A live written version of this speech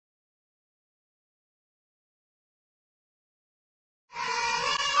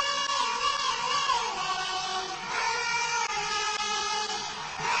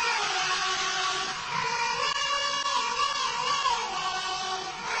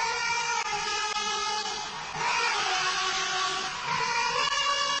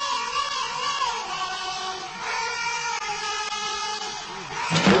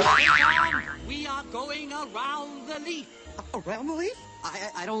going around the leaf. Around the leaf?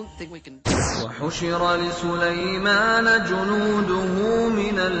 I don't think we can. وحشر لسليمان جنوده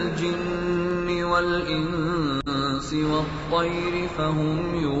من الجن والإنس والطير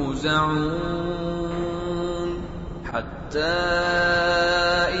فهم يوزعون حتى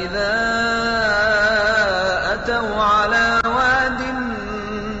إذا أتوا على واد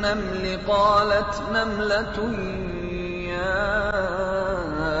النمل قالت نملة يا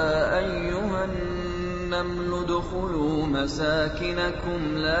أيها النمل ادخلوا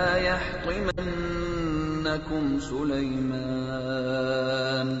مساكنكم لا يحطمنكم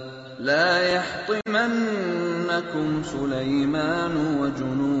سليمان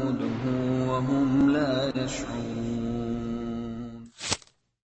وجنوده وهم لا يشعرون.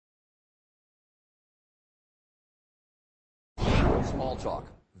 Small talk,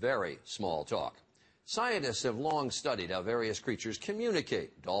 very small talk. Scientists have long studied how various creatures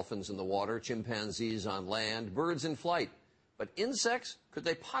communicate. Dolphins in the water, chimpanzees on land, birds in flight. But insects, could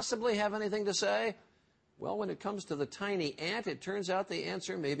they possibly have anything to say? Well, when it comes to the tiny ant, it turns out the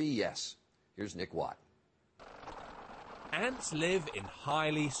answer may be yes. Here's Nick Watt. Ants live in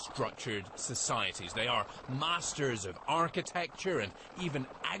highly structured societies. They are masters of architecture and even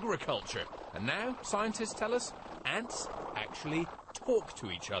agriculture. And now, scientists tell us, ants actually talk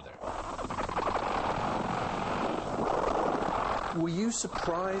to each other. Were you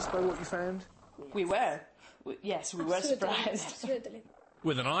surprised by what you found? We were. Yes, we were surprised. Absolutely.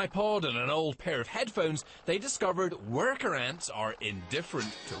 With an iPod and an old pair of headphones, they discovered worker ants are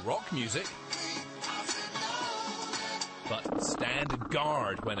indifferent to rock music, but stand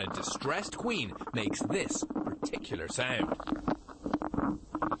guard when a distressed queen makes this particular sound.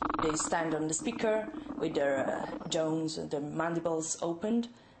 They stand on the speaker with their jaws, their mandibles opened,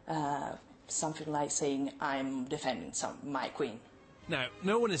 something like saying, I'm defending my queen. Now,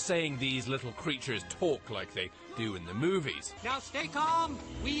 no one is saying these little creatures talk like they do in the movies. Now stay calm.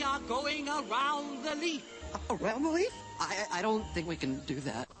 We are going around the leaf. Around the leaf? I don't think we can do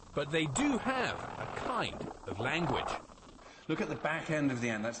that. But they do have a kind of language. Look at the back end of the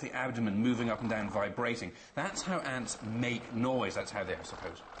ant. That's the abdomen moving up and down, vibrating. That's how ants make noise. That's how they, I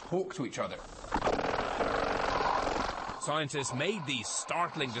suppose, talk to each other. Scientists made these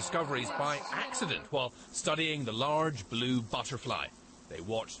startling discoveries by accident while studying the large blue butterfly. They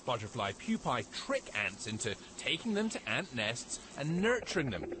watched butterfly pupae trick ants into taking them to ant nests and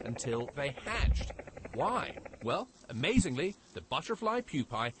nurturing them until they hatched. Why? Well, amazingly, the butterfly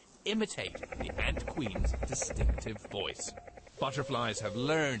pupae imitate the ant queen's distinctive voice. Butterflies have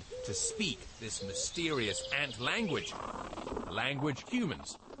learned to speak this mysterious ant language, a language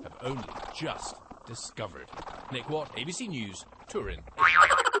humans have only just discovered. Nick Watt, ABC News, Turin.